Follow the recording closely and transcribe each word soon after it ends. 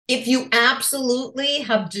If you absolutely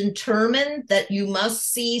have determined that you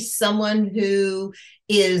must see someone who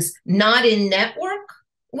is not in network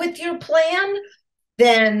with your plan,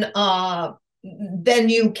 then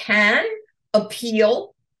you can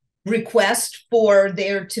appeal, request for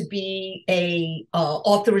there to be a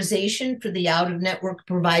authorization for the out of network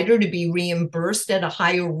provider to be reimbursed at a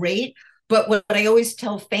higher rate. But what I always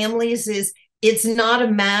tell families is it's not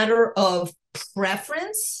a matter of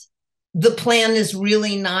preference. The plan is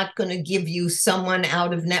really not going to give you someone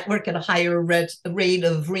out of network at a higher rate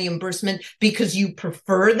of reimbursement because you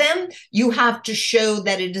prefer them. You have to show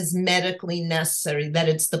that it is medically necessary, that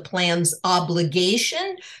it's the plan's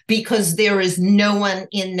obligation, because there is no one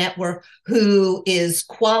in network who is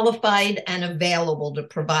qualified and available to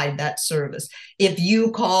provide that service. If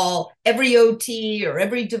you call every OT or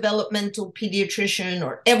every developmental pediatrician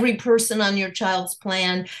or every person on your child's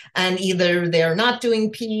plan, and either they're not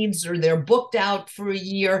doing peds or they're booked out for a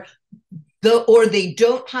year, or they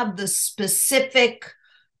don't have the specific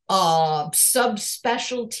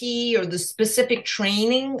subspecialty or the specific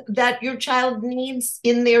training that your child needs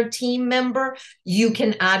in their team member, you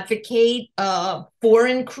can advocate for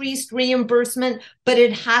increased reimbursement, but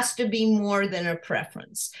it has to be more than a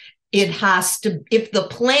preference. It has to, if the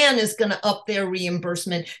plan is going to up their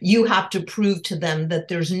reimbursement, you have to prove to them that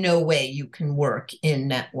there's no way you can work in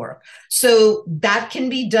network. So that can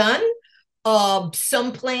be done.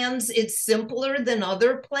 Some plans, it's simpler than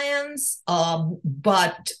other plans,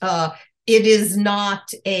 but it is not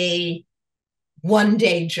a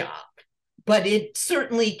one-day job. But it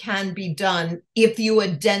certainly can be done if you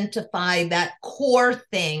identify that core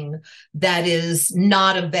thing that is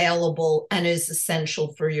not available and is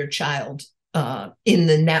essential for your child in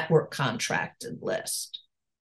the network contracted list.